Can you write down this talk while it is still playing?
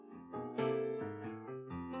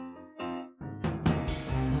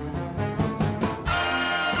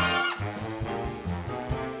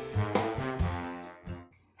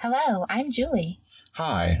Hello, I'm Julie.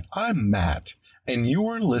 Hi, I'm Matt, and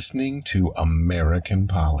you're listening to American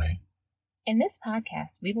Poly. In this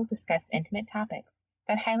podcast, we will discuss intimate topics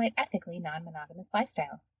that highlight ethically non monogamous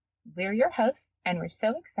lifestyles. We're your hosts, and we're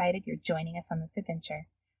so excited you're joining us on this adventure.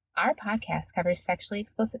 Our podcast covers sexually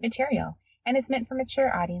explicit material and is meant for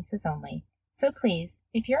mature audiences only. So please,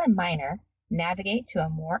 if you're a minor, navigate to a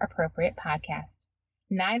more appropriate podcast.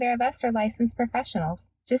 Neither of us are licensed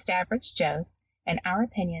professionals, just average Joes, and our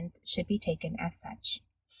opinions should be taken as such.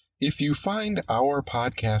 If you find our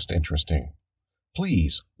podcast interesting,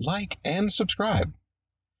 please like and subscribe.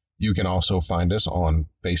 You can also find us on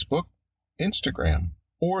Facebook, Instagram,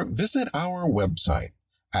 or visit our website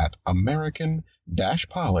at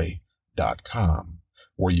american-poly.com,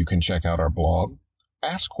 where you can check out our blog,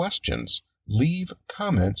 ask questions, leave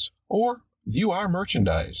comments, or view our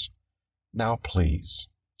merchandise. Now please,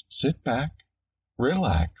 sit back,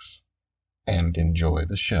 relax, and enjoy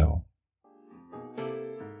the show.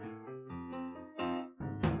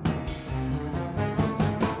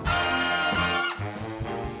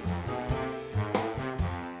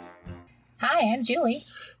 Hi, I'm Julie.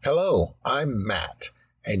 Hello, I'm Matt,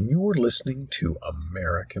 and you're listening to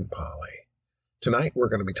American Poly. Tonight we're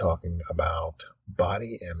going to be talking about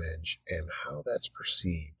body image and how that's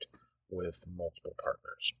perceived with multiple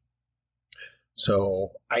partners.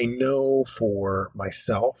 So I know for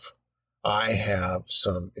myself, I have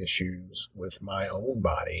some issues with my own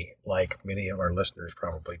body, like many of our listeners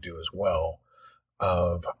probably do as well,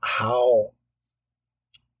 of how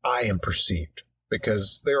I am perceived,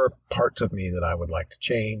 because there are parts of me that I would like to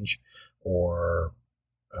change, or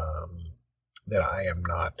that I am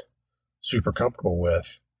not super comfortable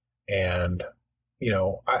with. And,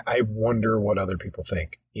 I wonder what other people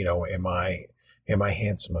think. Am I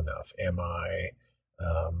handsome enough? Am I,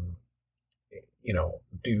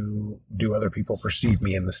 do other people perceive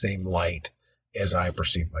me in the same light as I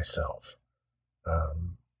perceive myself?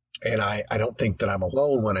 And I don't think that I'm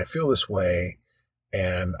alone when I feel this way.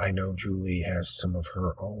 And I know Julie has some of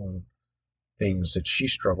her own things that she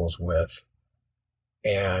struggles with.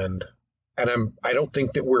 And I don't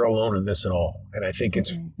think that we're alone in this at all. And I think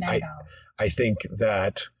I think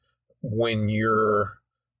that when you're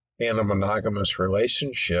in a monogamous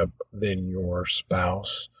relationship, then your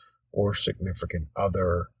spouse or significant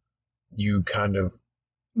other, you kind of...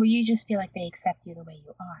 Well, you just feel like they accept you the way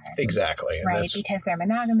you are. Exactly. Right? Because they're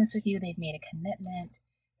monogamous with you, they've made a commitment,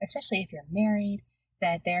 especially if you're married,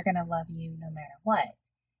 that they're going to love you no matter what.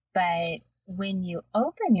 But when you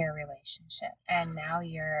open your relationship and now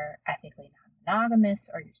you're ethically non-monogamous,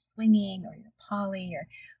 or you're swinging, or you're poly, or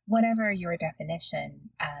whatever your definition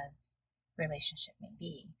of relationship may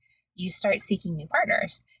be, you start seeking new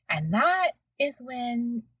partners. And that is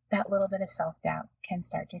when that little bit of self-doubt can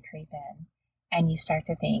start to creep in. And you start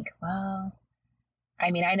to think, well,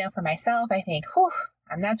 I mean, I know for myself, I think,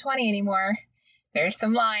 I'm not 20 anymore. There's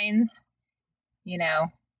some lines,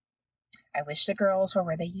 I wish the girls were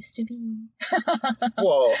where they used to be.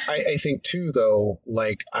 Well, I think too, though,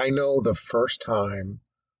 like, I know the first time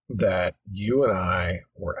that you and I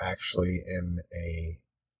were actually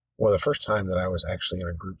the first time that I was actually in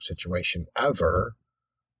a group situation ever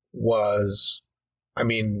was,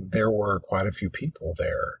 there were quite a few people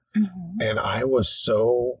there. Mm-hmm. And I was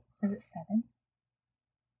so... Was it 7? I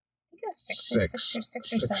think it was 6 or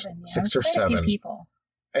 7. Yeah, 6 or quite 7. a few people.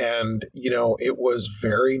 And, it was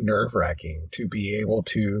very nerve-wracking to be able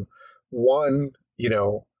to, one,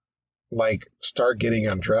 start getting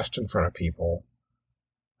undressed in front of people.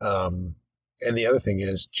 And the other thing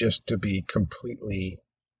is just to be completely,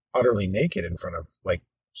 utterly naked in front of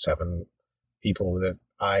 7 people that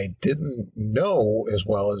I didn't know as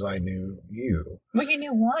well as I knew you. Well, you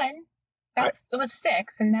knew one. It was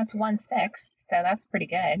 6, and that's 1/6, so that's pretty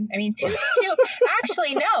good. I mean, two.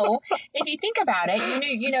 Actually, no. If you think about it,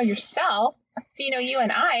 you know yourself, so you know you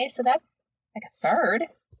and I, so that's like a third.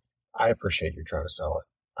 I appreciate you trying to sell it.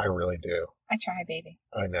 I really do. I try, baby.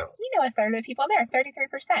 I know. You know, a third of the people there,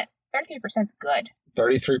 33%. 33% is good.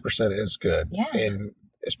 33% is good. Yeah. And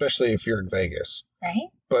especially if you're in Vegas.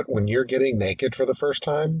 Right. But when you're getting naked for the first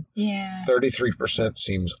time, yeah, 33%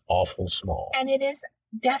 seems awful small. And it is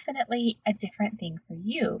definitely a different thing for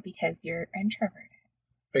you because you're introverted.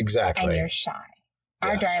 Exactly. And you're shy.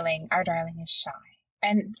 Yes. Our darling is shy.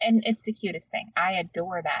 And it's the cutest thing. I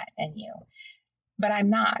adore that in you. But I'm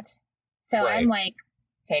not. So right. I'm like,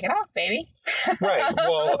 take it off, baby. Right.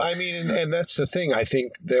 Well, and that's the thing I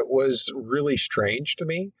think that was really strange to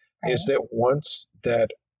me, right. Is that once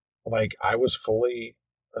that, I was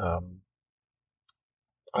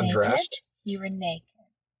undressed. Naked? You were naked.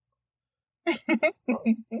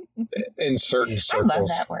 in certain I love circles.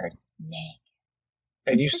 that word, naked.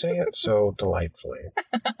 And you say it so delightfully.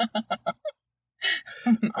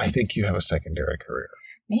 I think you have a secondary career.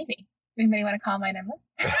 Maybe. Anybody want to call my number?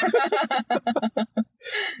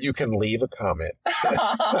 You can leave a comment. This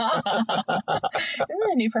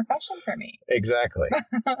is a new profession for me. Exactly.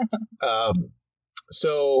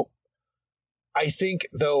 So I think,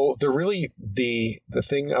 though, the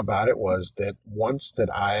thing about it was that once that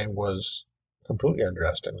I was completely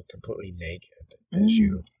undressed and completely naked, as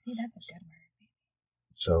you see, that's a good word.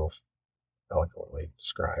 so eloquently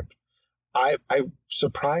described, I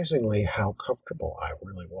surprisingly how comfortable I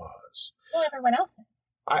really was. Well, everyone else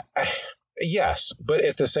is. Yes, but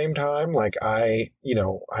at the same time, like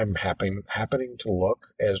I'm happening to look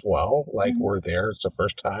as well. Like we're there. It's the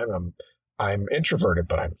first time. I'm introverted,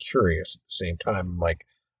 but I'm curious at the same time. Like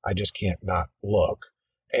I just can't not look.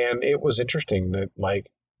 And it was interesting that like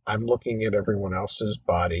I'm looking at everyone else's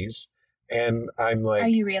bodies, and I'm like, are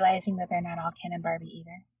you realizing that they're not all Ken and Barbie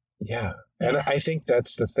either? Yeah. And I think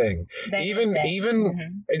that's the thing.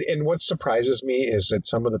 And what surprises me is that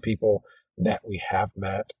some of the people that we have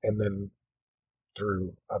met, and then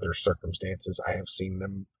through other circumstances, I have seen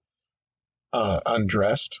them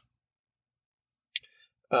undressed.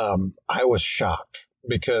 I was shocked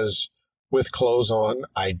because with clothes on,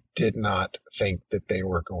 I did not think that they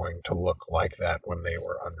were going to look like that when they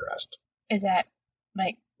were undressed. Is that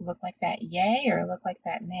like look like that yay or look like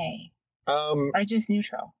that nay? Or just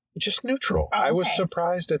neutral? Just neutral. Oh, okay. I was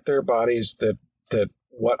surprised at their bodies that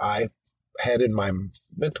what I had in my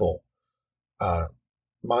mental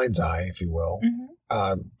mind's eye, if you will,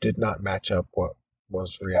 did not match up what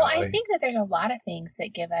was reality. Well, I think that there's a lot of things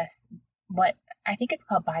that give us what I think it's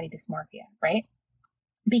called body dysmorphia, right?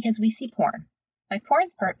 Because we see porn. Like porn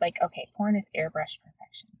is airbrushed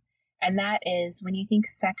perfection. And that is when you think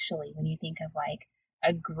sexually, when you think of like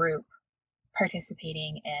a group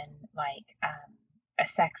participating in like a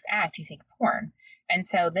sex act, you think porn. And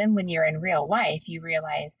so then when you're in real life, you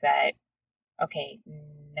realize that, okay,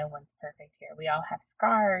 no one's perfect here. We all have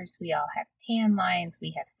scars. We all have tan lines.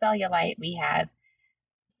 We have cellulite. We have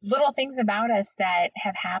little things about us that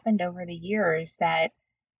have happened over the years that,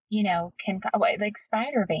 can like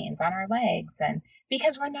spider veins on our legs. And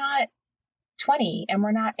because we're not 20 and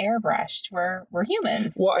we're not airbrushed, we're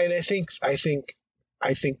humans. Well, and I think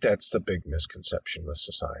that's the big misconception with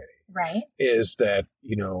society. Right. Is that,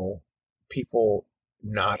 people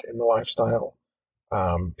not in the lifestyle,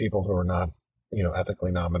 people who are not,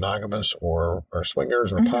 ethically non-monogamous or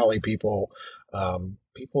swingers or poly people,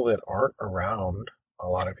 people that aren't around a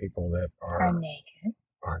lot of people that are naked.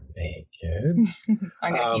 I'm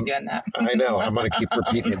going to keep doing that. I know. I'm going to keep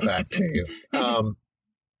repeating it back to you.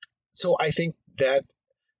 So I think that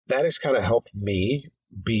has kind of helped me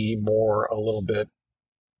be a little bit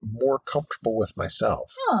more comfortable with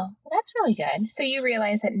myself. Oh, well, that's really good. So you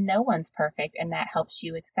realize that no one's perfect, and that helps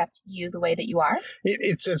you accept you the way that you are?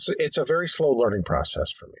 It's a very slow learning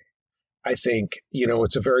process for me. I think,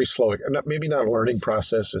 it's a very slow, maybe not a learning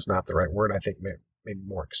process is not the right word. I think maybe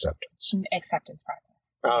more acceptance. Acceptance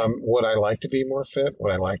process. Would I like to be more fit?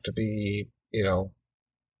 Would I like to be,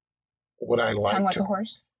 would I like hung like to... a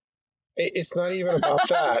horse? It's not even about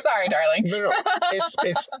that. Sorry, darling. No.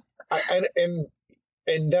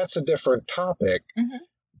 And that's a different topic.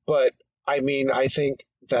 But I mean, I think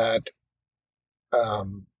that, I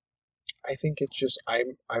think it's just,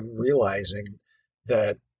 I'm realizing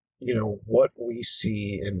that, what we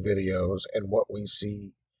see in videos and what we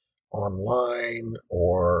see online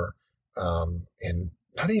or, and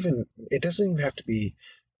not even, it doesn't even have to be,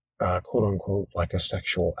 quote unquote, like a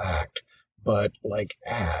sexual act, but like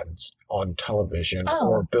ads on television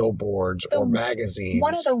or billboards or magazines.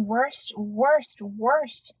 One of the worst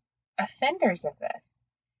offenders of this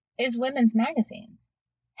is women's magazines.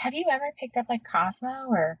 Have you ever picked up like Cosmo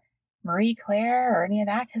or Marie Claire or any of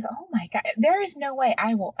that? Because, oh my God, there is no way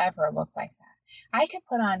I will ever look like that. I could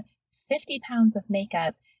put on 50 pounds of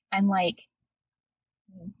makeup and like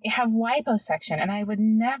have liposuction, and I would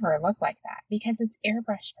never look like that because it's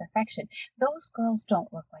airbrushed perfection. Those girls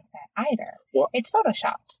don't look like that either. Well, it's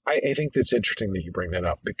photoshopped. I think that's interesting that you bring that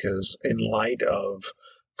up because in light of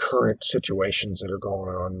current situations that are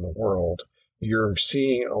going on in the world, you're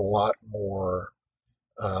seeing a lot more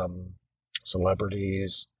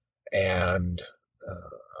celebrities and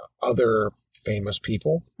other famous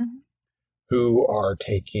people who are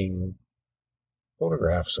taking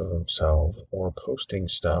photographs of themselves or posting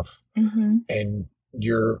stuff and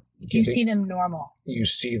you're You see them normal, you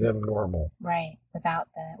see them normal right? Without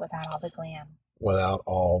all the glam. without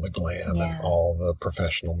all the glam and Yeah. all the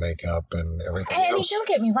professional makeup and everything I mean, else. don't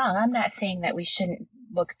get me wrong. I'm not saying that we shouldn't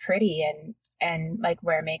look pretty and like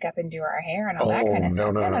wear makeup and do our hair and all that kind of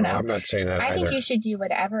stuff. No, No. I'm not saying that I think either. you should do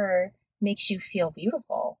whatever makes you feel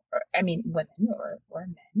beautiful. Or, I mean, women or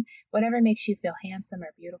men, whatever makes you feel handsome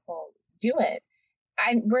or beautiful, do it.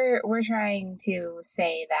 We're trying to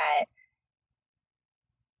say that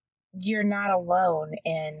you're not alone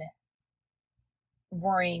in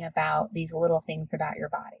worrying about these little things about your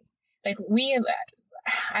body. Like I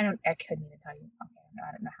couldn't even tell you. Okay,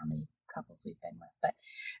 I don't know how many couples we've been with, but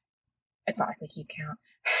it's not like we keep count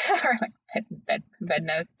or like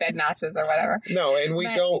bed notches or whatever. No, and we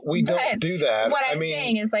don't do that. What I'm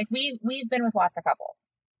saying is like we've been with lots of couples,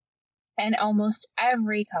 and almost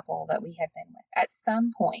every couple that we have been with, at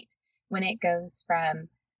some point, when it goes from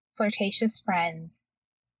flirtatious friends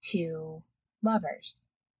to lovers,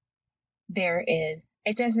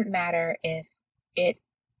 it doesn't matter if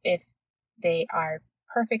they are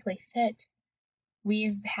perfectly fit.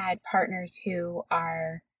 We've had partners who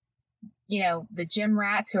are, the gym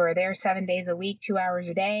rats who are there 7 days a week, 2 hours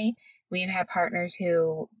a day. We've had partners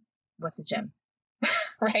who, what's a gym?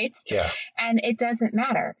 Right? Yeah. And it doesn't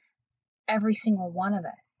matter. Every single one of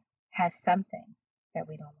us has something that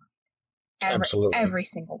we don't like. Absolutely. Every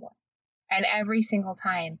single one. And every single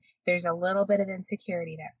time there's a little bit of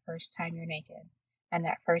insecurity that first time you're naked and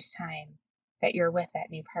that first time that you're with that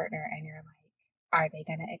new partner and you're like, are they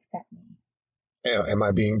going to accept me? Am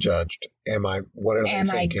I being judged? What are they thinking?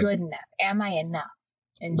 Am I good enough? Am I enough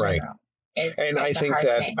in general? And I think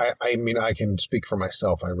that, I mean, I can speak for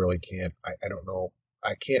myself. I really can't. I don't know.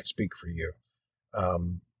 I can't speak for you.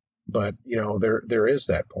 But, there is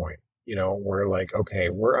that point, where like, okay,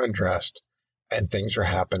 we're undressed and things are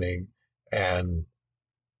happening. And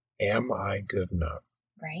am I good enough?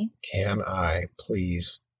 Right. Can I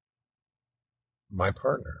please my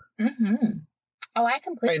partner? Mm-hmm. Oh, I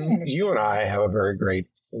completely understand. You and I have a very great,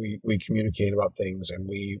 we communicate about things and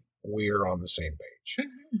we are on the same page,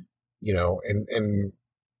 mm-hmm. And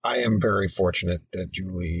I am very fortunate that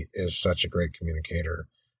Julie is such a great communicator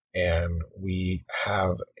and we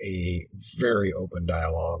have a very open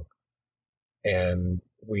dialogue and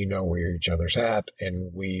we know where each other's at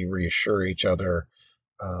and we reassure each other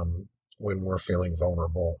when we're feeling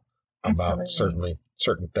vulnerable about certain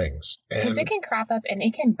things. Because it can crop up and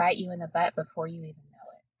it can bite you in the butt before you even know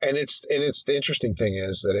it. And it's the interesting thing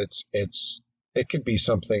is that it could be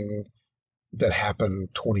something that happened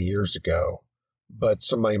 20 years ago, but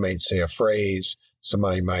somebody might say a phrase,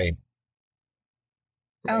 somebody might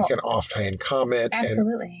make an offhand comment.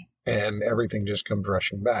 Absolutely. And everything just comes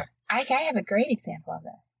rushing back. I have a great example of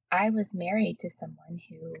this. I was married to someone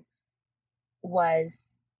who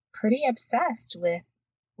was pretty obsessed with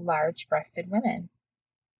large-breasted women.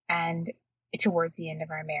 And towards the end of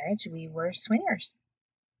our marriage, we were swingers.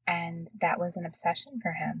 And that was an obsession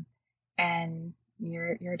for him. And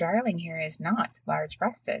your darling here is not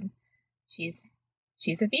large-breasted. She's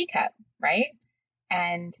a B cup, right?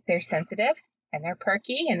 And they're sensitive and they're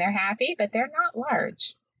perky and they're happy, but they're not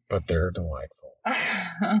large. But they're delightful.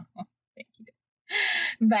 Thank you.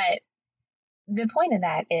 But the point of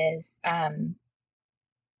that is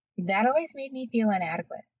that always made me feel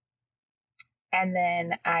inadequate. And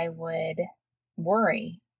then I would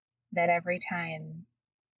worry that every time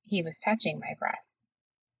he was touching my breasts,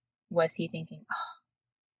 was he thinking, oh,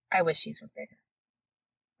 I wish these were bigger,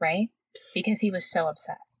 right? Because he was so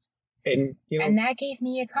obsessed. And that gave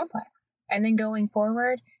me a complex. And then going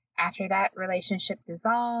forward, after that relationship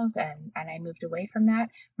dissolved and I moved away from that,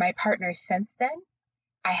 my partner since then,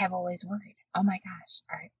 I have always worried, oh my gosh,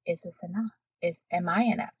 is this enough? Am I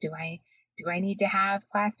enough? Do I need to have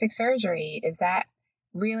plastic surgery? Is that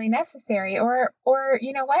really necessary? Or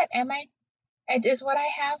you know what? Is what I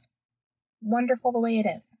have wonderful the way it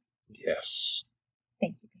is? Yes.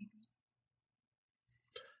 Thank you, baby.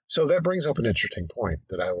 So that brings up an interesting point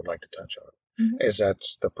that I would like to touch on. Mm-hmm. Is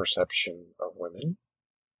that's the perception of women.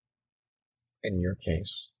 In your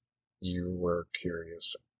case, you were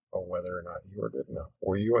curious of whether or not you were good enough.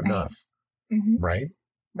 Were you enough? Right. Mm-hmm. Right?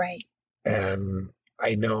 Right. And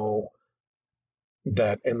I know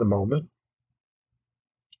that in the moment,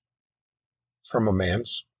 from a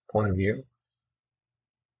man's point of view,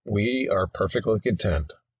 we are perfectly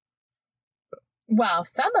content. Well,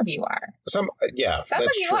 some of you are. Some of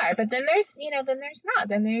you true. Are, but then there's not.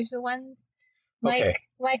 Then there's the ones like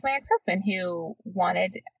my ex-husband who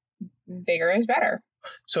wanted bigger is better.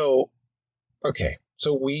 So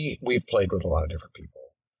we've played with a lot of different people.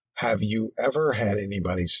 Have you ever had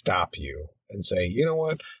anybody stop you and say, you know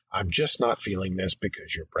what, I'm just not feeling this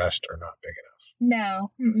because your breasts are not big enough.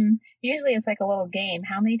 No. Mm-mm. Usually it's like a little game.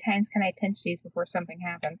 How many times can I pinch these before something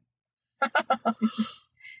happens?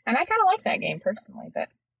 And I kind of like that game personally, but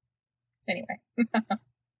anyway.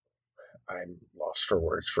 I'm lost for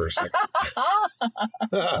words for a second.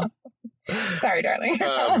 Sorry, darling.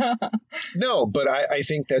 No, but I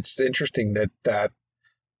think that's interesting that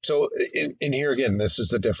so in here again, this is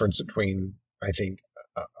the difference between, I think,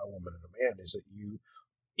 a woman and a man is that you,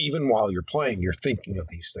 even while you're playing, you're thinking of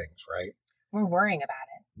these things, right? We're worrying about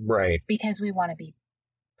it. Right. Because we want to be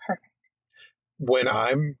perfect. When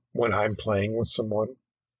I'm playing with someone,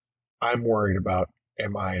 I'm worried about,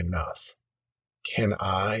 am I enough? Can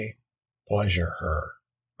I pleasure her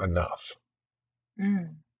enough?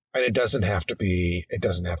 Mm. And it doesn't have to be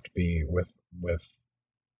with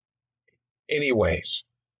any ways,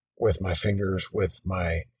 with my fingers,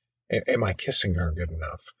 am I kissing her good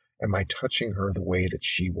enough? Am I touching her the way that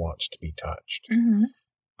she wants to be touched? Mm-hmm.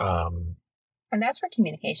 Um, And that's where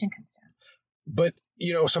communication comes down. but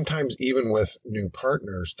sometimes even with new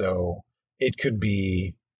partners, though, it could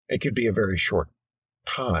be a very short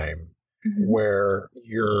time where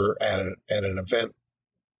you're at an event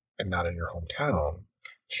and not in your hometown.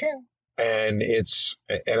 True. And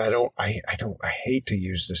I hate to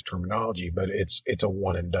use this terminology, but it's a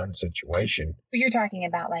one and done situation. You're talking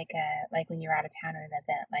about like when you're out of town at an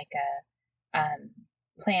event, like a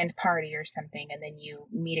planned party or something, and then you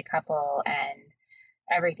meet a couple and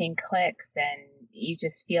everything clicks and you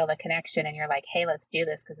just feel the connection and you're like, hey, let's do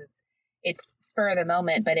this because it's spur of the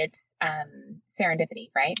moment, but it's serendipity,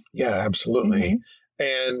 right? Yeah, absolutely.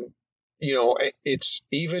 And it's,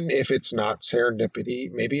 even if it's not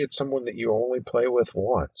serendipity, maybe it's someone that you only play with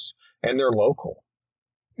once and they're local,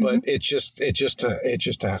 but it's just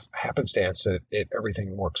a happenstance that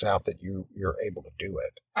everything works out, that you're able to do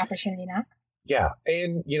it. Opportunity knocks. Yeah.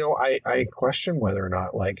 And I question whether or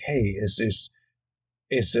not, like, hey, is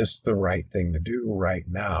this the right thing to do right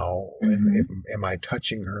now? And am I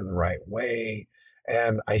touching her the right way?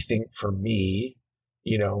 And I think for me,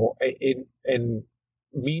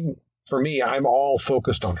 for me, I'm all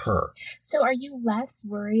focused on her. So are you less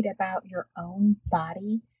worried about your own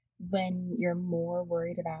body when you're more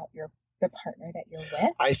worried about the partner that you're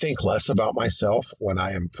with? I think less about myself when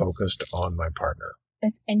I am focused on my partner.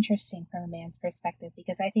 That's interesting from a man's perspective,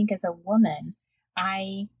 because I think as a woman,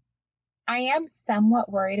 I am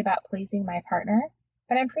somewhat worried about pleasing my partner,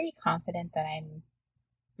 but I'm pretty confident that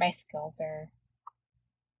my skills are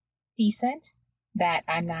decent, that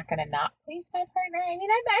I'm not going to not please my partner. I mean,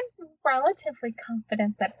 I'm relatively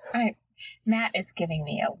confident that Matt is giving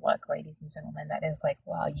me a look, ladies and gentlemen, that is like,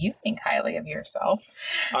 well, you think highly of yourself.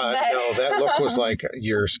 No, that look was like,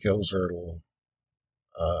 your skills are a little...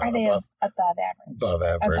 are they above average? Above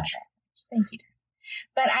average. Above average. Thank you.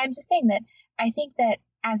 But I'm just saying that I think that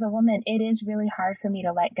as a woman, it is really hard for me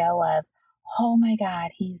to let go of, oh my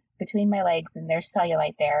God, he's between my legs and there's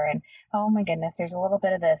cellulite there. And oh my goodness, there's a little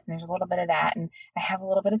bit of this and there's a little bit of that. And I have a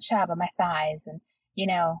little bit of chub on my thighs. And,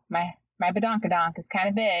 my badonkadonk is kind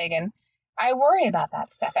of big. And I worry about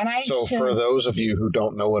that stuff. And for those of you who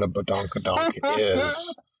don't know what a badonkadonk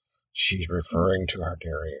is, she's referring to our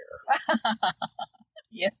derriere.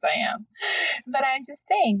 Yes, I am. But I'm just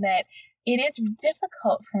saying that it is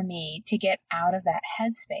difficult for me to get out of that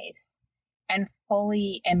headspace and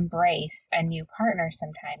fully embrace a new partner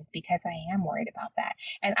sometimes, because I am worried about that.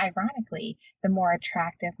 And ironically, the more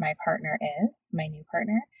attractive my partner is, my new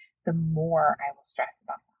partner, the more I will stress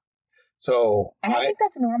about that. So, and I think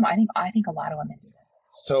that's normal. I think a lot of women do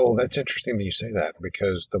this. So that's interesting that you say that,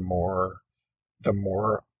 because the more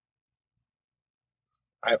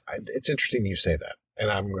it's interesting you say that. And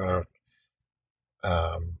I'm going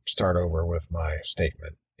to start over with my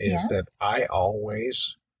statement, is that I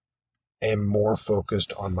always am more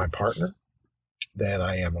focused on my partner than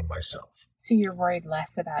I am on myself. So you're worried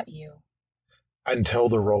less about you? Until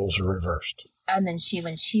the roles are reversed. And then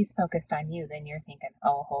when she's focused on you, then you're thinking,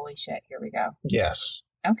 oh, holy shit, here we go. Yes.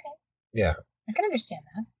 Okay. Yeah. I can understand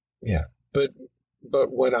that. Yeah.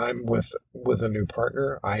 But when I'm with a new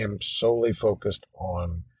partner, I am solely focused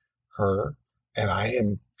on her, and I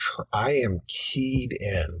am keyed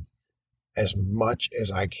in as much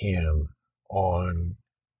as I can on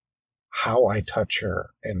how I touch her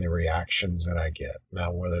and the reactions that I get.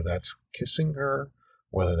 Now, whether that's kissing her,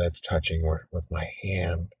 whether that's touching her with my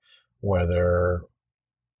hand, whether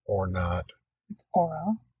or not it's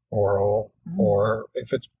oral, or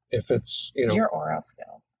if it's your oral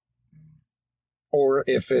skills, or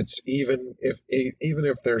if it's even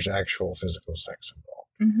if there's actual physical sex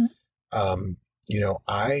involved.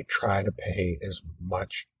 I try to pay as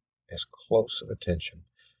much as close of attention,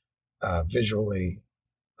 visually,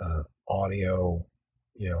 audio,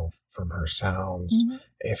 from her sounds. Hmm.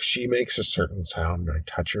 If she makes a certain sound and I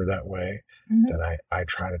touch her that way, Hmm. then I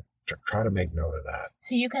try to make note of that.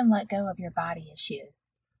 So you can let go of your body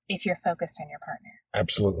issues if you're focused on your partner.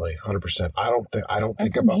 Absolutely, 100%. I don't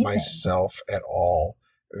think That's about amazing. myself at all,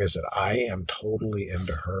 because that I am totally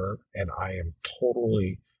into her and I am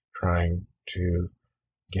totally trying to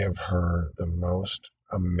give her the most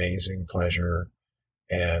amazing pleasure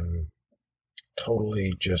and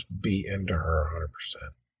totally just be into her 100%.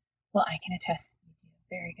 Well, I can attest you do a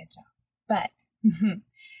very good job. But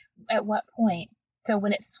at what point? So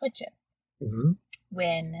when it switches, Hmm.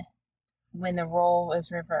 when when the role is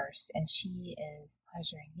reversed and she is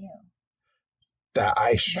pleasuring you, That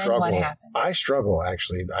I then what struggle. happens? I struggle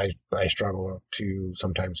actually. I struggle to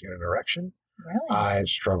sometimes get an erection. Really? I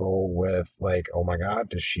struggle with, like, oh my God,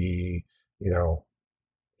 does she, you know,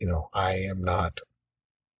 I am not.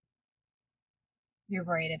 You're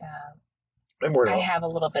worried about, I'm worried I about. have a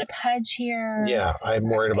little bit of pudge here. Yeah, I'm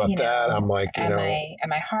worried about that. I'm like, Am I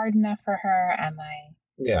hard enough for her?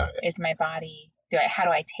 yeah, Is my body, how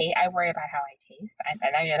do I taste? I worry about how I taste. And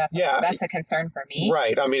I know yeah, that's a concern for me.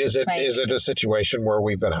 right. I mean, is it Like, is it a situation where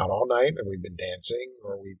we've been out all night and we've been dancing,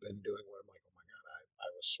 or we've been doing what I'm like, oh my God, I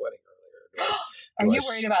was sweating earlier. are Do I? you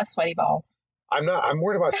worried about sweaty balls? I'm not. I'm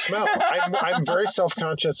worried about smell. I'm very self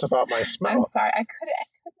conscious about my I'm smell. sorry. I couldn't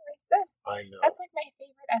resist. I know. That's like my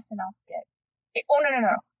favorite SNL skit. Oh, no, no,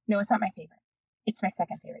 no. No, it's not my favorite. It's my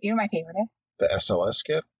second favorite. You know what my favorite is? The SLS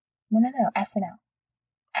skit. No, no, no. SNL.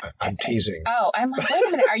 I'm teasing. Oh, I'm like, wait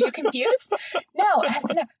a minute. Are you confused? No,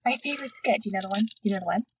 SNL. My favorite skit. Do you know the one? Do you know the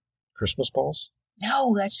one? Christmas balls.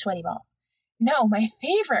 No, that's Sweaty Balls. No, my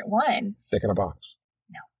favorite one. Dick in a box.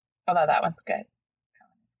 No, although that one's good.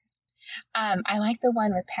 I like the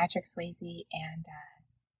one with Patrick Swayze and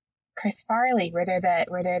Chris Farley, where they're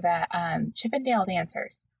the Chippendale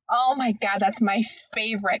dancers. Oh my God, that's my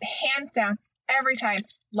favorite, hands down. Every time,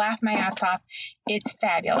 laugh my ass off. It's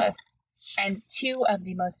fabulous. And two of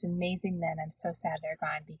the most amazing men. I'm so sad they're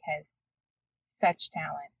gone because such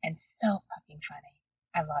talent and so fucking funny.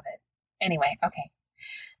 I love it. Anyway, okay.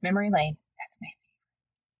 Memory Lane. That's my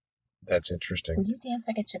favorite. That's Will interesting. you dance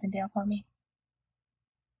like a Chippendale for me?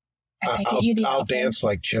 Get you the I'll outfit. dance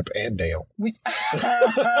like Chip and Dale. How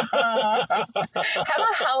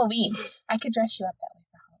about Halloween? I could dress you up that way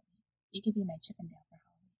for Halloween. You could be my Chippendale for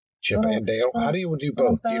Halloween. Chip Little, and Dale. How do you do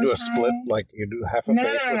little both? Do you do a split, tie. like you do half a No,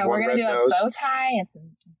 face with no. one We're gonna red do nose? a bow tie and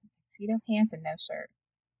some tuxedo pants and no shirt.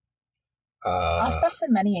 I'll stuff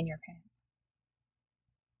some money in your pants.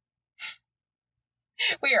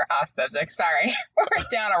 We are off subject. Sorry, we're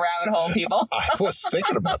down a rabbit hole, people. I was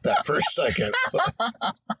thinking about that for a second.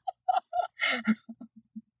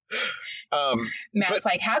 Matt's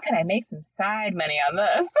like, how can I make some side money on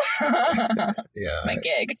this? Yeah, it's my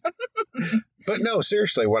gig. But no,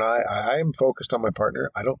 seriously, when I am focused on my partner,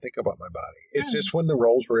 I don't think about my body. It's just when the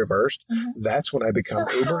roles reversed, that's when I become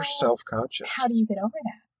uber self-conscious. How do you get over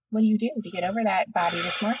that? What do you do to get over that body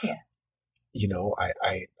dysmorphia?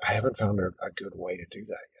 I haven't found a good way to do that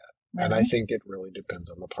yet. Really? And I think it really depends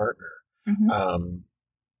on the partner. Mm-hmm.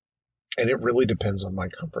 And it really depends on my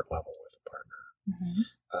comfort level with the partner. Mm-hmm.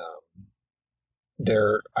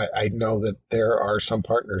 I know that there are some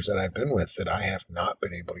partners that I've been with that I have not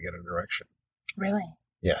been able to get an erection. Really?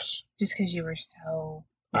 Yes. Just because you were so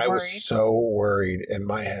worried? I was so worried in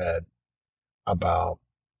my head about,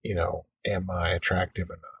 am I attractive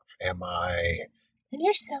enough? Am I... And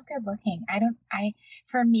you're so good looking.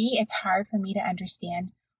 For me, it's hard for me to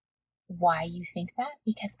understand why you think that,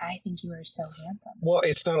 because I think you are so handsome. Well,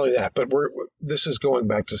 it's not only that, but this is going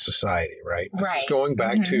back to society, right? This is going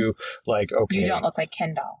back to, like, okay. You don't look like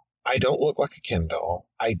Ken doll. I don't look like a Ken doll.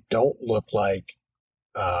 I don't look like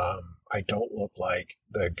the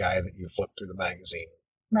guy that you flip through the magazine.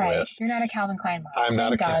 Right. With. You're not a Calvin Klein model. I'm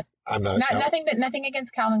not a Calvin. I'm not. Nothing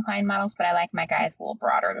against Calvin Klein models, but I like my guys a little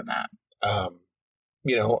broader than that.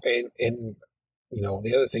 And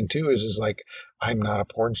the other thing too is like, I'm not a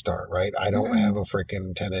porn star, right? I don't have a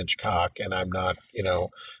freaking 10-inch cock, and I'm not,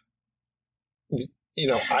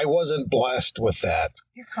 I wasn't blessed with that.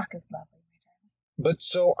 Your cock is lovely. But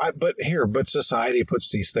society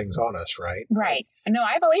puts these things on us, right? Right. No,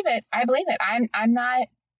 I believe it. I'm not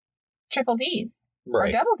triple D's or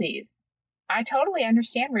double D's. I totally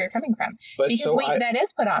understand where you're coming from, because that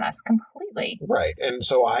is put on us completely. Right. And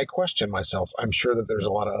so I question myself. I'm sure that there's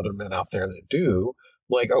a lot of other men out there that do.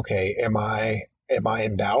 Like, okay, am I am I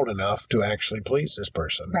endowed enough to actually please this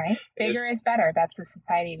person? Right? Bigger is better. That's the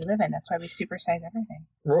society we live in. That's why we supersize everything.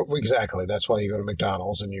 Exactly. That's why you go to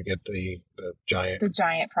McDonald's and you get the giant. The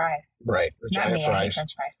giant fries. Right. The Not giant me. I hate fries.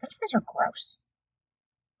 French fries. French fries are gross.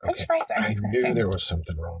 French Okay. fries are I disgusting. knew there was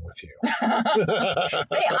something wrong with you.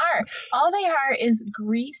 They are. All they are is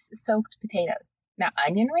grease-soaked potatoes. Now,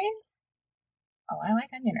 onion rings? Oh, I like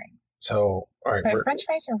onion rings. So, all right. But French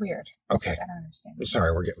fries are weird. Okay. I don't understand.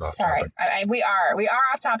 Sorry, we're getting off topic. We are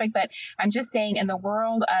off topic, but I'm just saying in the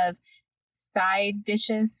world of side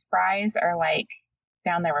dishes, fries are like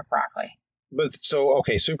down there with broccoli. But so,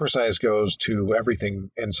 okay, supersize goes to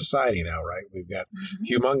everything in society now, right? We've got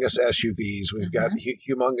humongous SUVs. We've got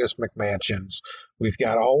humongous McMansions. We've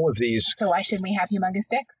got all of these. So why shouldn't we have humongous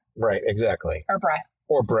dicks? Right, exactly. Or breasts.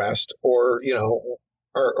 Or breast, or, you know,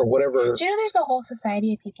 or whatever. Do you know there's a whole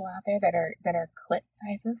society of people out there that are clit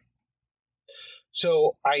sizes?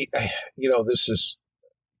 So I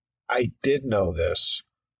did know this,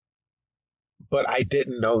 but I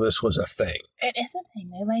didn't know this was a thing. It is a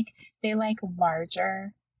thing. They like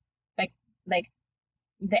larger, like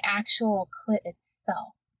the actual clit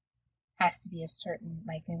itself has to be a certain,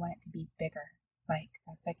 like they want it to be bigger. Like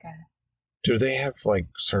that's like a. Do they have like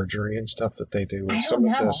surgery and stuff that they do with some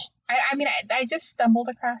of this? I mean, I just stumbled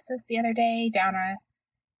across this the other day down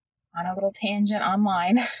on a little tangent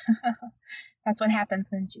online. That's what happens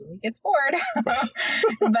when Julie gets bored. But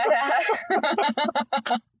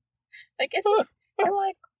like I'm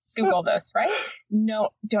like Google this, right? No,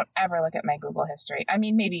 don't ever look at my Google history. I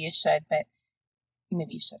mean, maybe you should, but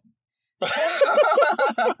maybe you shouldn't.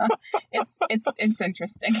 It's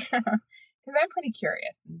interesting because I'm pretty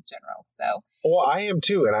curious in general. So well, I am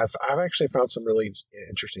too, and I've actually found some really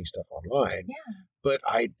interesting stuff online. Yeah, but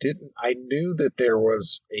I knew that there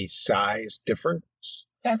was a size difference.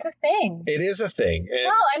 That's a thing. It is a thing. And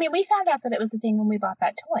well, I mean, we found out that it was a thing when we bought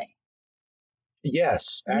that toy.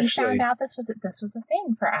 Yes, actually, we found out this was a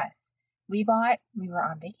thing for us. We were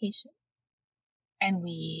on vacation, and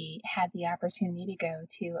we had the opportunity to go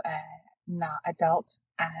to a adult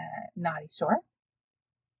naughty store.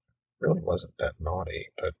 Really wasn't that naughty,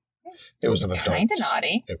 but it was an adult. Kind of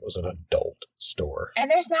naughty. It was an adult store. And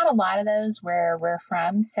there's not a lot of those where we're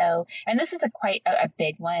from. So, and this is quite a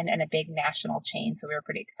big one and a big national chain. So we were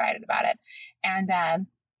pretty excited about it. And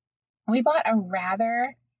we bought a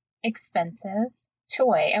rather expensive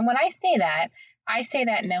toy. And when I say that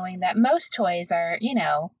knowing that most toys are,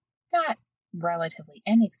 not relatively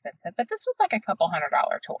inexpensive, but this was like a couple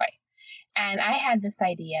 $100 toy. And I had this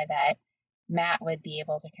idea that Matt would be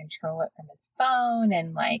able to control it from his phone,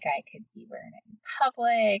 and like I could be wearing it in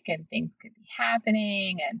public and things could be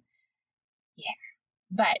happening. And yeah,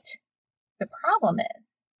 but the problem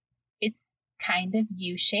is it's kind of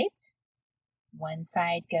U-shaped. One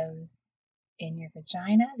side goes in your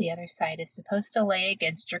vagina, the other side is supposed to lay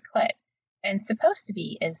against your clit, and supposed to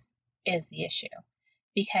be is the issue,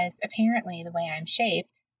 because apparently the way I'm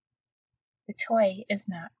shaped, the toy is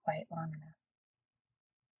not quite long enough.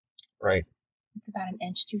 Right. It's about an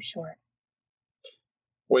inch too short.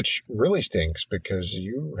 Which really stinks, because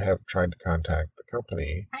you have tried to contact the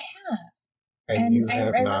company. I have. And you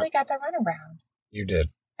have I not. really got the runaround. You did.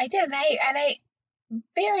 I did, and I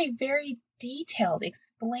very, very detailed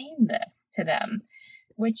explained this to them,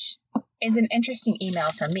 which is an interesting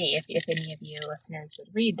email for me, if any of you listeners would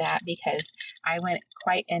read that, because I went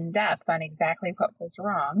quite in depth on exactly what was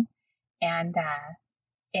wrong, and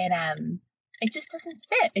it just doesn't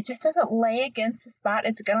fit. It just doesn't lay against the spot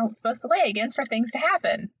it's supposed to lay against for things to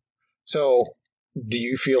happen. So, do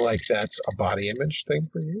you feel like that's a body image thing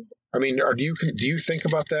for you? I mean, or do you think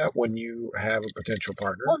about that when you have a potential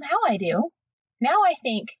partner? Well, now I do. Now I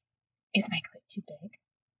think, is my clit too big?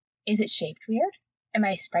 Is it shaped weird? Am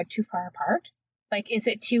I spread too far apart? Like, is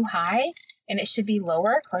it too high and it should be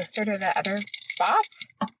lower, closer to the other spots?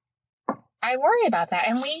 I worry about that.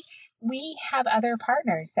 And we have other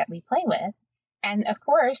partners that we play with. And of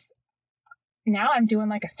course, now I'm doing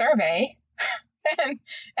like a survey and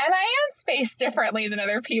I am spaced differently than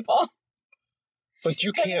other people. But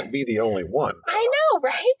you can't be the only one. I know,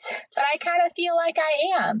 right? But I kind of feel like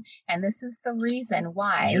I am. And this is the reason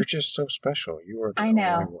why. You're just so special. You are the only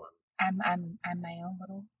one. I'm my own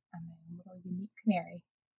little unique canary.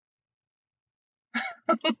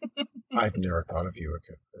 I've never thought of you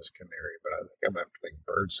as canary, but I think I'm going to have to make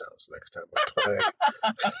bird sounds next time we play.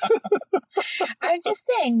 I'm just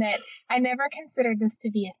saying that I never considered this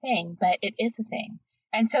to be a thing, but it is a thing.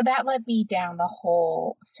 And so that led me down the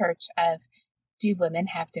whole search of, do women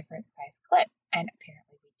have different size clits? And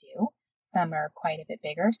apparently we do. Some are quite a bit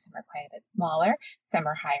bigger, some are quite a bit smaller, some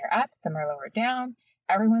are higher up, some are lower down.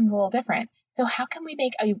 Everyone's a little different. So how can we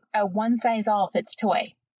make a one size all fits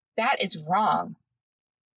toy? That is wrong.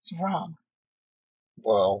 It's wrong.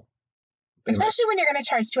 Well, especially when you're going to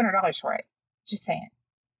charge $200 for it. Just saying.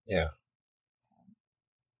 Yeah.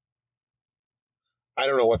 I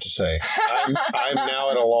don't know what to say. I'm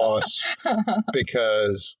now at a loss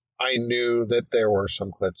because I knew that there were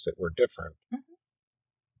some clits that were different. Mm-hmm.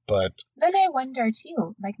 But then I wonder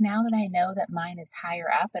too, like now that I know that mine is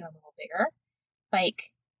higher up and a little bigger, like,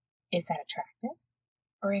 is that attractive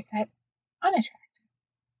or is that unattractive?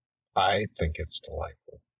 I think it's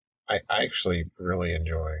delightful. I actually really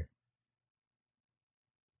enjoy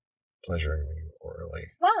pleasuring you orally.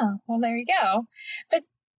 Wow, well there you go.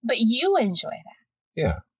 But you enjoy that.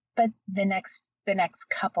 Yeah. But the next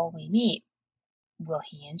couple we meet, will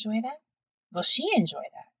he enjoy that? Will she enjoy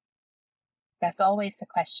that? That's always the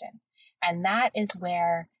question. And that is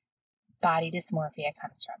where body dysmorphia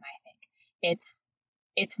comes from, I think.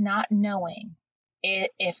 It's not knowing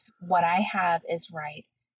if what I have is right.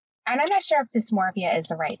 And I'm not sure if dysmorphia is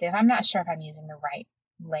the right thing. I'm not sure if I'm using the right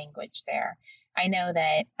language there. I know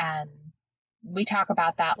that we talk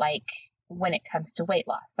about that like when it comes to weight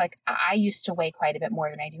loss. Like I used to weigh quite a bit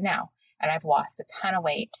more than I do now. And I've lost a ton of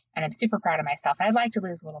weight and I'm super proud of myself. And I'd like to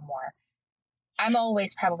lose a little more. I'm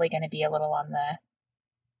always probably going to be a little on the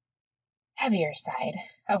heavier side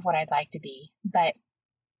of what I'd like to be. But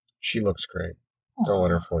she looks great. Don't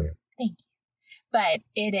let her fool you. Thank you. But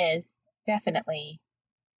it is definitely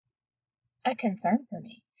a concern for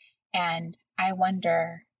me. And I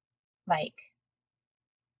wonder, like,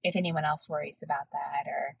 if anyone else worries about that,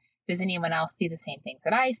 or does anyone else see the same things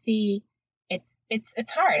that I see?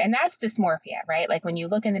 It's hard. And that's dysmorphia, right? Like when you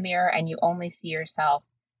look in the mirror and you only see yourself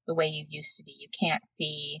the way you used to be, you can't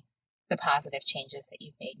see the positive changes that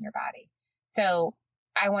you've made in your body. So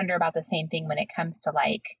I wonder about the same thing when it comes to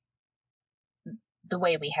like the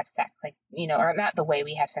way we have sex, like, you know, or not the way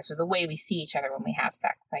we have sex, or the way we see each other when we have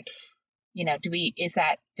sex. Like, you know, is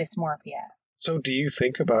that dysmorphia? So do you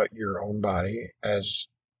think about your own body as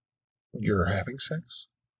you're having sex?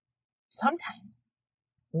 Sometimes.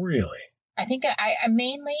 Really? I think I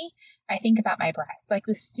mainly think about my breasts. Like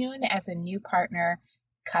as soon as a new partner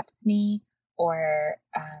cups me or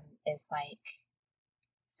is like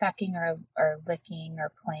sucking or licking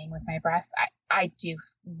or playing with my breasts, I do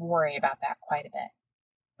worry about that quite a bit.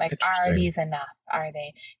 Like, are these enough? Are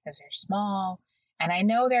they, because they're small and I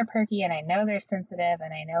know they're perky and I know they're sensitive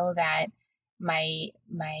and I know that my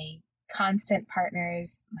constant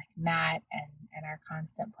partners like Matt and our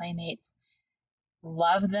constant playmates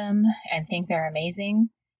love them and think they're amazing,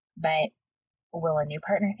 but will a new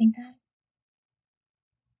partner think that?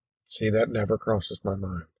 See, that never crosses my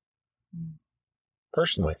mind.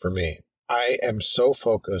 Personally, for me, I am so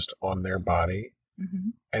focused on their body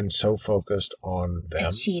and so focused on them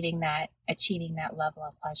achieving that level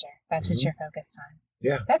of pleasure. That's what you're focused on.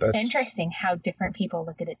 Yeah, that's interesting how different people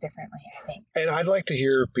look at it differently, I think. And I'd like to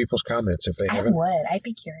hear people's comments if they haven't. I'd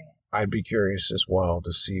be curious. I'd be curious as well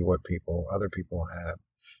to see what other people have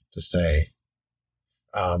to say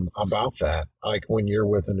about that. Like when you're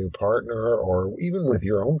with a new partner or even with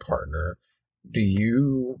your own partner, do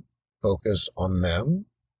you focus on them?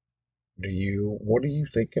 What are you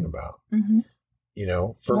thinking about? You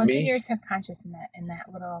know, for what's me, in your subconscious in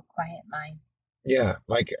that little quiet mind? Yeah,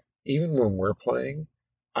 like even when we're playing,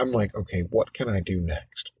 I'm like, okay, what can I do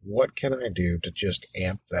next? What can I do to just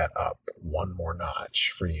amp that up one more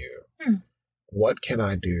notch for you? What can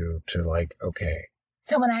I do to like, okay.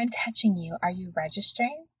 So when I'm touching you, are you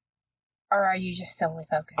registering or are you just solely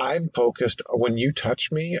focused? I'm focused. When you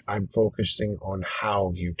touch me, I'm focusing on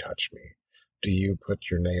how you touch me. Do you put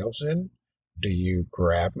your nails in? Do you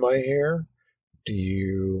grab my hair?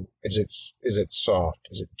 Is it soft?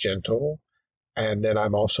 Is it gentle? And then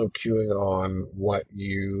I'm also cueing on what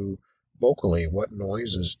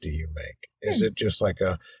noises do you make? Is it just like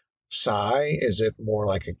a sigh? Is it more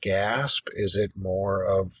like a gasp? Is it more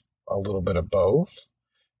of a little bit of both?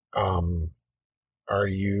 Are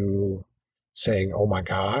you saying, oh my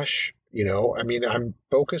gosh? You know, I mean, I'm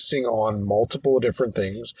focusing on multiple different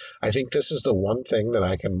things. I think this is the one thing that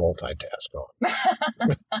I can multitask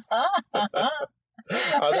on.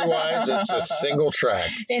 Otherwise, it's a single track.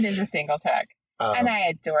 It is a single track. And I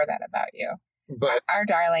adore that about you. But our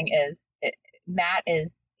darling Matt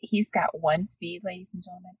he's got one speed, ladies and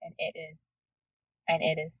gentlemen, and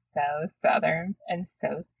it is so Southern and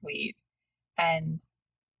so sweet. And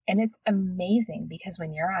it's amazing because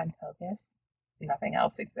when you're on focus, nothing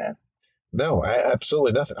else exists. No,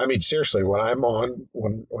 absolutely nothing. I mean, seriously, when I'm on,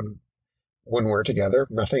 when we're together,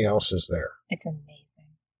 nothing else is there. It's amazing.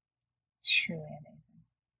 It's truly amazing.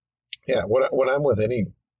 Yeah, when I'm with any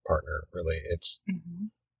partner. Really, Mm-hmm.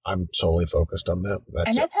 I'm solely focused on them. And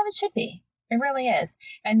That's it. that's how it should be. It really is.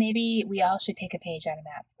 And maybe we all should take a page out of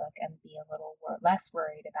Matt's book and be a little less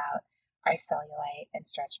worried about our cellulite and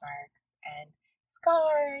stretch marks and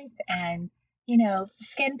scars and,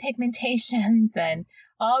 skin pigmentations and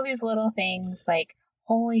all these little things like,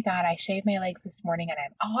 holy God, I shaved my legs this morning and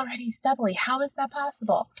I'm already stubbly. How is that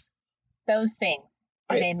possible? Those things,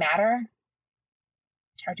 do they matter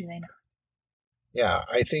or do they not? Yeah,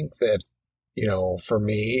 I think that, for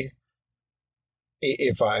me,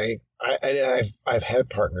 if I've had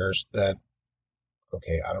partners that,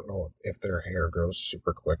 okay, I don't know if their hair grows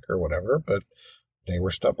super quick or whatever, but they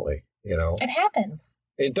were stubbly, It happens.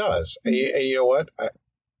 It does. Mm-hmm. And you know what?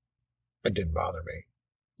 It didn't bother me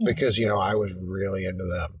because, I was really into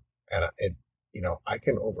them and I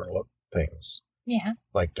can overlook things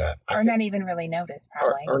like that. Or not even really notice,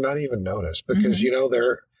 probably. Or not even notice because,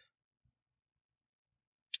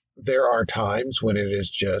 there are times when it is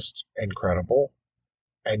just incredible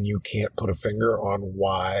and you can't put a finger on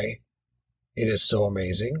why it is so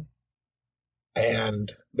amazing.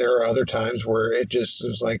 And there are other times where it just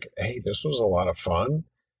is like, hey, this was a lot of fun.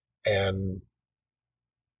 And,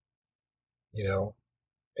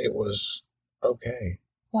 it was okay.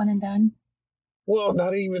 One and done. Well,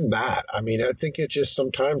 not even that. I mean, I think it's just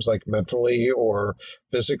sometimes like mentally or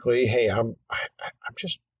physically, hey, I'm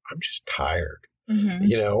just tired. Mm-hmm.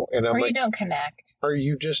 And I'm or like, you don't connect. Or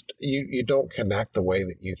you just you don't connect the way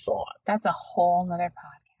that you thought. That's a whole nother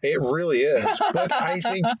podcast. It really is. But I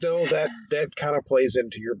think though that kind of plays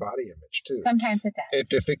into your body image too. Sometimes it does.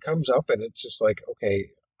 If it comes up and it's just like, okay,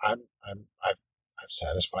 I've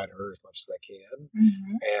satisfied her as much as I can,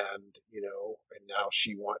 and and now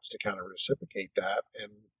she wants to kind of reciprocate that,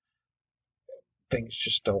 and things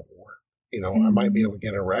just don't work. I might be able to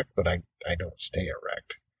get erect, but I don't stay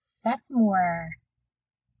erect. That's more.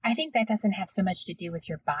 I think that doesn't have so much to do with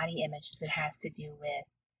your body image as it has to do with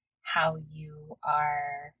how you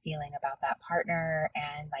are feeling about that partner,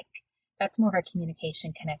 and like that's more of a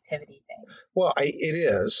communication connectivity thing. Well, it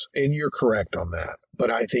is, and you're correct on that.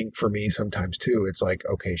 But I think for me sometimes too, it's like,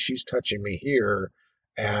 okay, she's touching me here,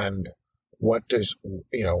 and what does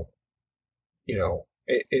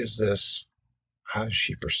is this? How is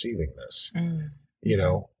she perceiving this?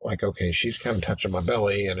 Like, okay, she's kind of touching my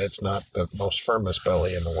belly, and it's not the most firmest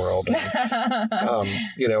belly in the world. And,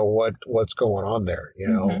 what's going on there?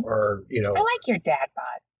 Or I like your dad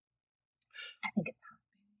bod. I think it's hot.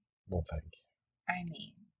 Well, thank you. I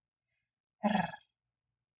mean,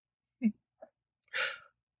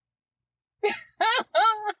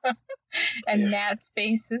 and Matt's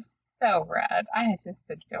face is so red. I just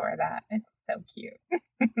adore that. It's so cute.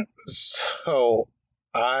 So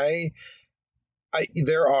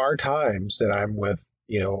there are times that I'm with,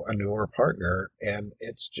 a newer partner and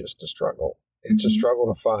it's just a struggle. It's a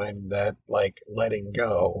struggle to find that like letting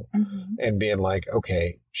go and being like,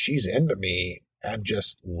 okay, she's into me and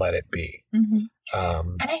just let it be. And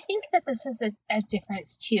I think that this is a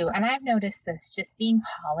difference too. And I've noticed this just being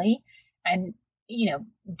poly and,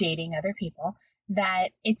 dating other people, that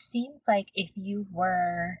it seems like if you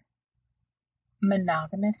were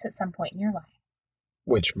monogamous at some point in your life,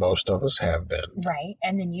 which most of us have been. Right.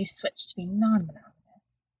 And then you switch to being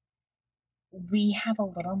non-monogamous. We have a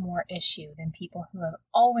little more issue than people who have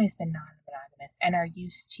always been non-monogamous and are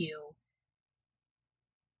used to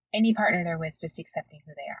any partner they're with just accepting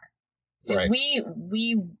who they are. So right.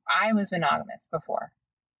 I was monogamous before,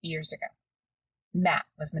 years ago. Matt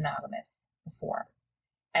was monogamous before.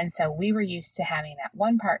 And so we were used to having that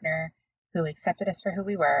one partner who accepted us for who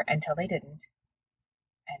we were until they didn't.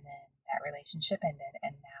 And then that relationship ended,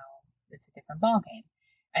 and now it's a different ballgame.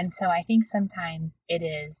 And so I think sometimes it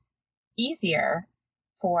is easier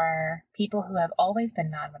for people who have always been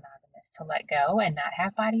non-monogamous to let go and not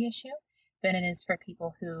have body issue than it is for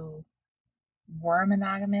people who were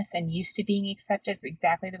monogamous and used to being accepted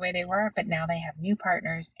exactly the way they were, but now they have new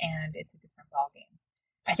partners and it's a different ballgame.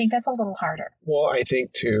 I think that's a little harder. Well, I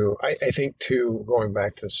think too, going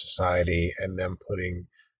back to society and them putting,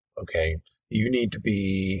 okay, you need to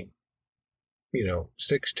be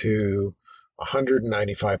 6'2",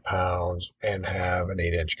 195 pounds, and have an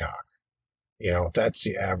 8-inch cock. That's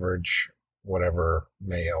the average, whatever,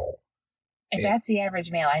 male. If that's the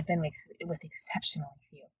average male, I've been with exceptionally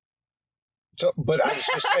few. So, but I was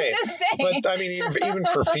just saying. But I mean, even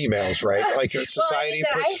for females, right? Like society.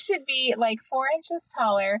 Well, I should be like 4 inches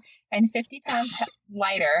taller and 50 pounds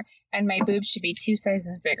lighter, and my boobs should be 2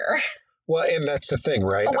 sizes bigger. Well, and that's the thing,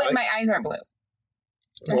 right? Oh, wait, my eyes aren't blue.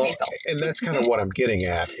 Well, and that's kind of what I'm getting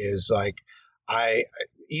at is like,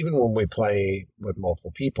 even when we play with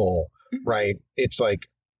multiple people, right? It's like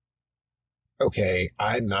okay,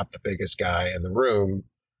 I'm not the biggest guy in the room,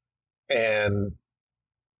 and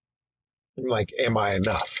like, am I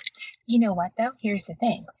enough? You know what though? Here's the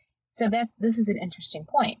thing. So this is an interesting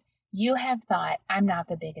point. You have thought, I'm not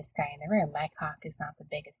the biggest guy in the room. My cock is not the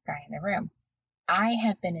biggest guy in the room. I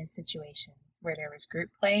have been in situations where there was group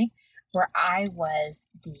play where I was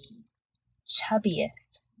the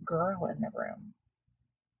chubbiest girl in the room.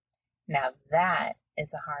 Now that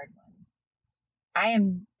is a hard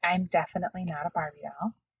one. I'm definitely not a Barbie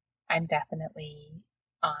doll. I'm definitely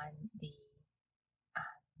on the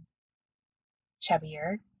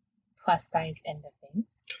chubbier plus size end of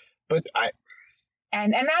things. But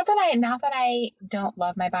And not that I don't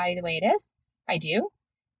love my body the way it is. I do.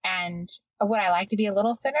 And would I like to be a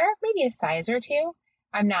little thinner? Maybe a size or two.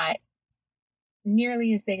 I'm not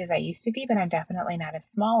nearly as big as I used to be, but I'm definitely not as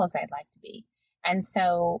small as I'd like to be. And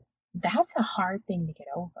so that's a hard thing to get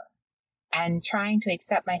over. And trying to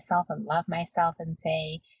accept myself and love myself and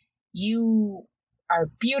say, you are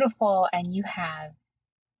beautiful and you have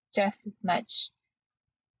just as much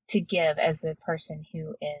to give as a person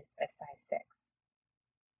who is a size 6,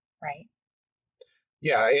 right?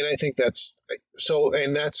 yeah, and I think that's so,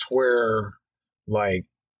 and that's where, like,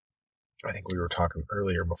 I think we were talking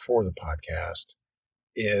earlier before the podcast,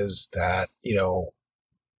 is that,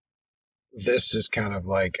 this is kind of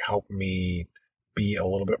like helped me be a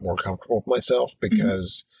little bit more comfortable with myself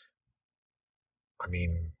because, I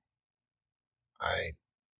mean, I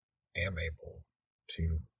am able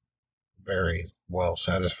to very well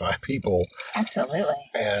satisfy people Absolutely.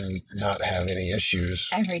 and not have any issues,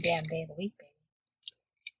 Every damn day of the week,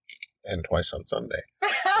 and twice on Sunday.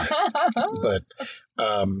 baby. But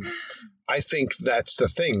I think that's the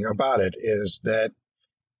thing about it, is that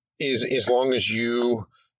is as long as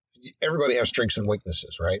everybody has strengths and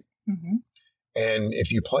weaknesses, right? Mm-hmm. And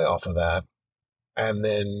if you play off of that, and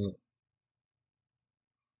then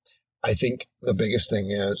I think the biggest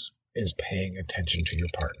thing is paying attention to your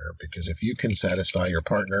partner, because if you can satisfy your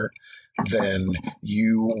partner, then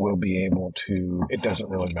you will be able to, it doesn't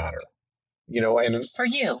really matter. And For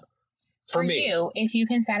you, for me, if you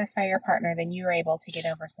can satisfy your partner, then you're able to get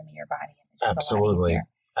over some of your body image. It's a lot absolutely, easier.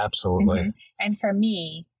 absolutely. Mm-hmm. And for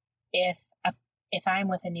me, if I'm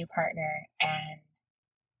with a new partner and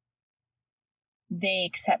they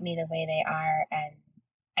accept me the way they are,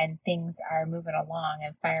 and things are moving along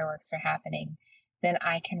and fireworks are happening, then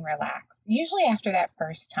I can relax. Usually after that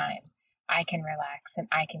first time, I can relax and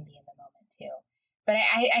I can be in the moment too. But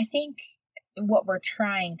I think what we're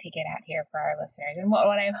trying to get at here for our listeners, and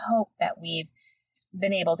what I hope that we've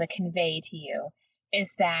been able to convey to you,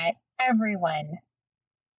 is that everyone,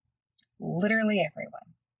 literally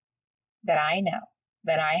everyone that I know,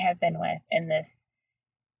 that I have been with in this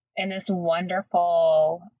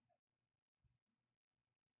wonderful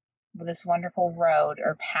road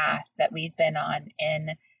or path that we've been on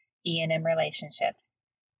in E&M relationships,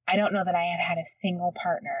 I don't know that I have had a single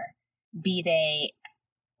partner, be they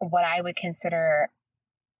what I would consider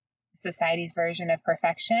society's version of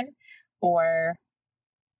perfection, or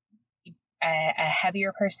a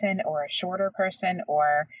heavier person or a shorter person,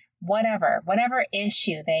 or whatever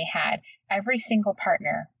issue they had. Every single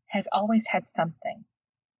partner has always had something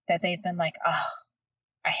that they've been like, oh,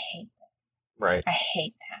 I hate this. Right. I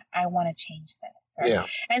hate that. I want to change this. Yeah.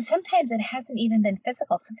 And sometimes it hasn't even been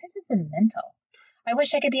physical. Sometimes it's been mental. I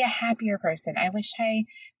wish I could be a happier person. I wish I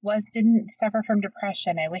didn't suffer from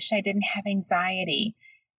depression. I wish I didn't have anxiety.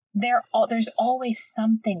 There's always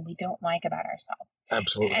something we don't like about ourselves.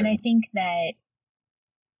 Absolutely. And I think that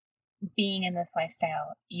being in this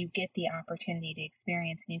lifestyle, you get the opportunity to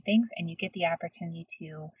experience new things, and you get the opportunity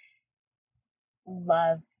to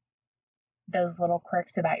love those little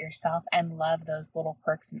quirks about yourself and love those little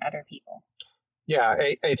quirks in other people. Yeah,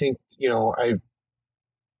 I think,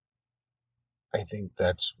 I think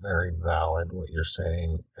that's very valid what you're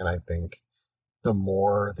saying. And I think the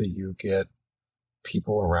more that you get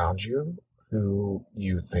people around you who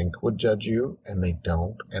you think would judge you and they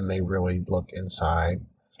don't, and they really look inside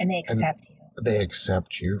and they accept you. They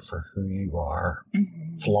accept you for who you are,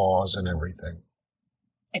 flaws and everything.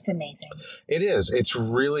 It's amazing. It is. It's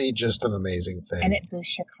really just an amazing thing. And it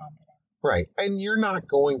boosts your confidence. Right. And you're not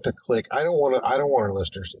going to click. I don't want our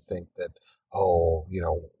listeners to think that, oh,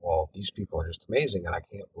 well, these people are just amazing and I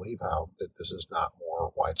can't believe how that this is not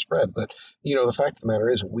more widespread. But, the fact of the matter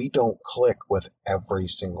is we don't click with every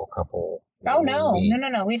single couple. Oh, no.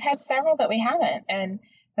 No. We've had several that we haven't. And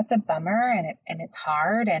that's a bummer, and it's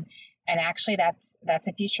hard. And actually that's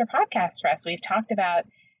a future podcast for us. We've talked about,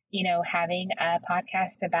 having a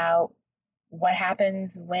podcast about what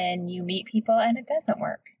happens when you meet people and it doesn't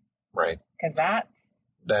work. Right. Because that's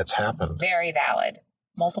that's happened. Very valid.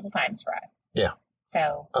 Multiple times for us. Yeah.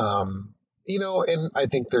 So. And I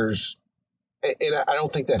think and I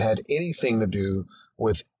don't think that had anything to do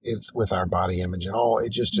with our body image at all.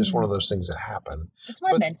 It's just one of those things that happen. It's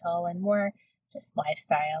more mental and more just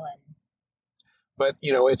lifestyle and. But,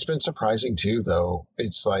 it's been surprising too, though.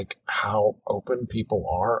 It's like how open people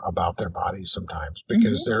are about their bodies sometimes,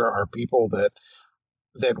 because there are people that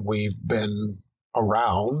we've been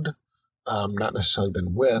around, not necessarily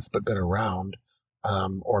been with, but been around,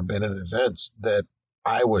 or been in events that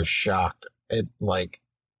I was shocked at, like,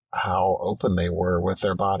 how open they were with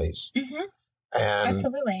their bodies. Mm-hmm. And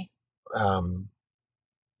absolutely.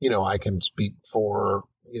 I can speak for,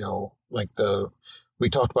 like we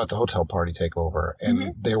talked about the hotel party takeover,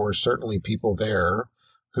 and there were certainly people there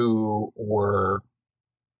who were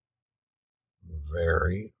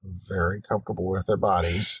very, very comfortable with their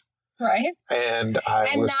bodies. Right. And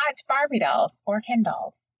not Barbie dolls or Ken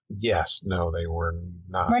dolls. Yes, no, they were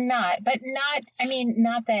not. We're not, but not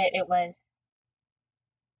that it was,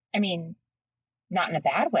 not in a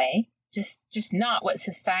bad way, just not what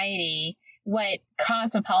what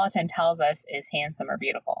Cosmopolitan tells us is handsome or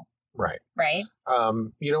beautiful. Right. Right.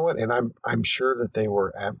 You know what? And I'm sure that they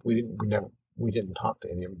were. We didn't talk to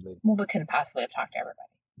any of them. Well, we couldn't possibly have talked to everybody.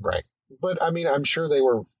 Right. But I'm sure they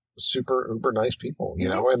were super uber nice people. You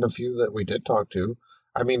know, and the few that we did talk to,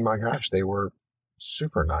 my gosh, they were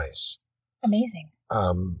super nice. Amazing.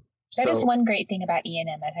 That is one great thing about E&M,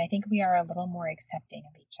 is I think we are a little more accepting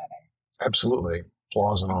of each other. Absolutely.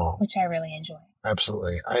 Flaws and all. Which I really enjoy.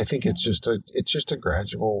 Absolutely. I think it's just a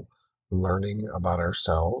gradual learning about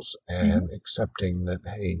ourselves and accepting that,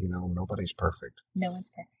 hey, nobody's perfect. No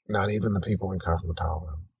one's perfect. Not even the people in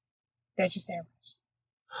Cosmopolitan. They're just airbrushed.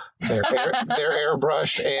 They're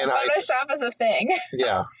airbrushed, and Photoshop is a thing.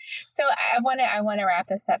 Yeah. So I want to wrap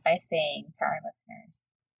this up by saying to our listeners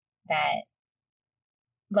that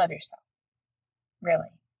love yourself,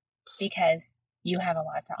 really, because you have a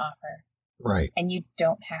lot to offer. Right. And you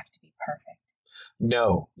don't have to be perfect.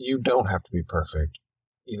 No, you don't have to be perfect.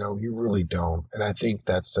 You really don't. And I think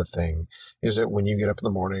that's the thing, is that when you get up in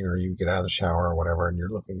the morning or you get out of the shower or whatever, and you're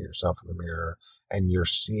looking at yourself in the mirror and you're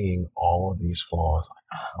seeing all of these flaws.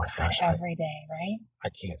 Oh my gosh, every day, right? I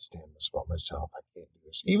can't stand this about myself. I can't do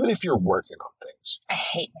this. Even if you're working on things. I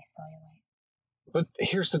hate my cellulite. But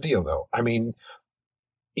here's the deal, though.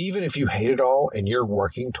 Even if you hate it all and you're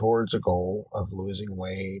working towards a goal of losing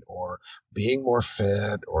weight or being more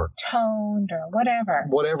fit or toned or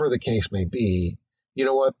whatever the case may be, you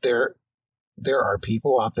know what? There are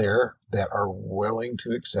people out there that are willing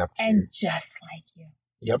to accept you. And just like you.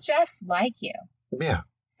 Yep. Just like you. Yeah.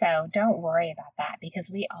 So don't worry about that, because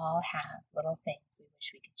we all have little things we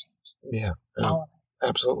wish we could change. Yeah. All of us.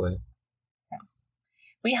 Absolutely. So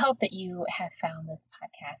we hope that you have found this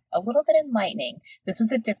podcast a little bit enlightening. This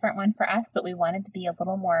was a different one for us, but we wanted to be a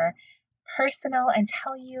little more personal and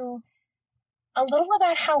tell you a little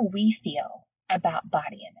about how we feel about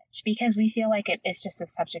body image, because we feel like it's just a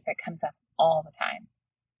subject that comes up all the time.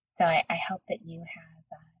 So I hope that you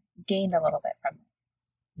have gained a little bit from this.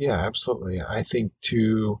 Yeah, absolutely. I think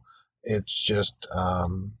too, it's just,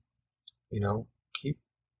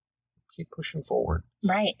 keep pushing forward.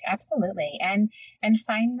 Right. Absolutely. And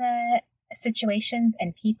find the situations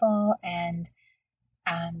and people and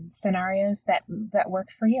scenarios that work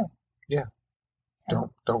for you. Yeah.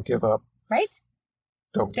 So, don't give up. Right.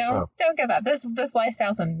 Don't give up. Don't give up. This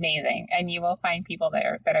lifestyle's amazing, and you will find people that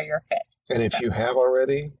are your fit. And if you have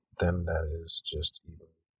already, then that is just even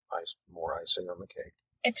more icing on the cake.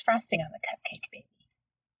 It's frosting on the cupcake, baby.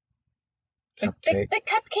 Cupcake. The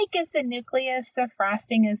cupcake is the nucleus, the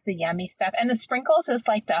frosting is the yummy stuff, and the sprinkles is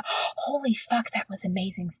like the holy fuck, that was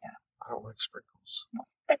amazing stuff. I don't like sprinkles. Well,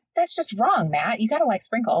 that's just wrong, Matt. You gotta like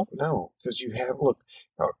sprinkles. No, because you have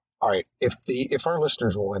all right, if our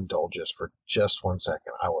listeners will indulge us for just 1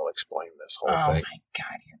 second, I will explain this whole thing. Oh my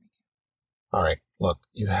God, here we go. All right, look,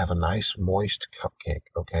 you have a nice moist cupcake,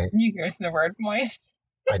 okay? You used the word moist.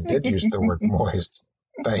 I did use the word moist.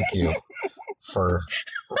 Thank you for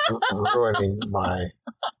ruining my...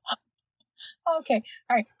 Okay,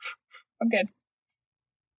 all right, I'm good.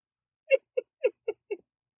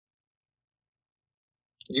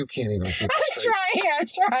 You can't even keep it straight. I'm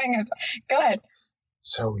trying. Go ahead.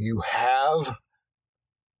 So you have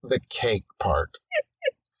the cake part,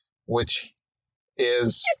 which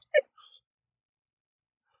is,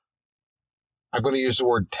 I'm going to use the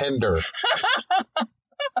word tender.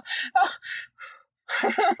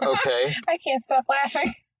 Okay. I can't stop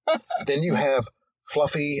laughing. Then you have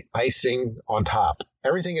fluffy icing on top.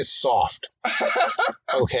 Everything is soft.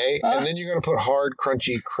 Okay. And then you're going to put hard,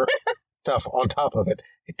 crunchy stuff on top of it,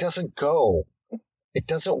 it doesn't go. It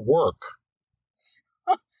doesn't work.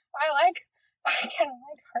 I kind of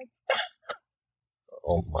like hard stuff.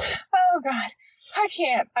 Oh my. Oh God. I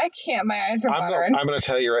can't. My eyes are watering. I'm going to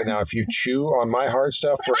tell you right now, if you chew on my hard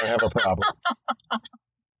stuff, we're going to have a problem.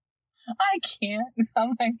 I can't.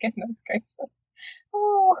 Oh my goodness gracious.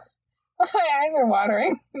 Ooh, my eyes are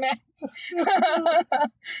watering, Matt.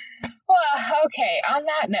 Well, okay, on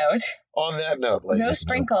that note, ladies. No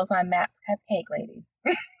sprinkles on Matt's cupcake, ladies.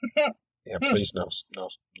 Yeah, please no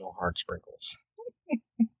hard sprinkles.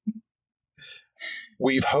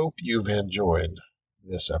 We hope you've enjoyed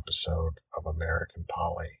this episode of American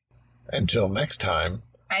Polly. Until next time,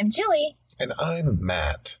 I'm Julie. And I'm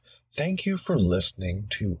Matt. Thank you for listening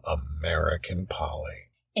to American Polly.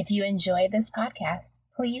 If you enjoyed this podcast,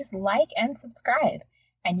 please like and subscribe.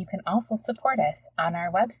 And you can also support us on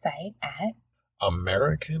our website at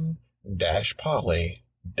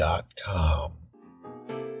American-Polly.com.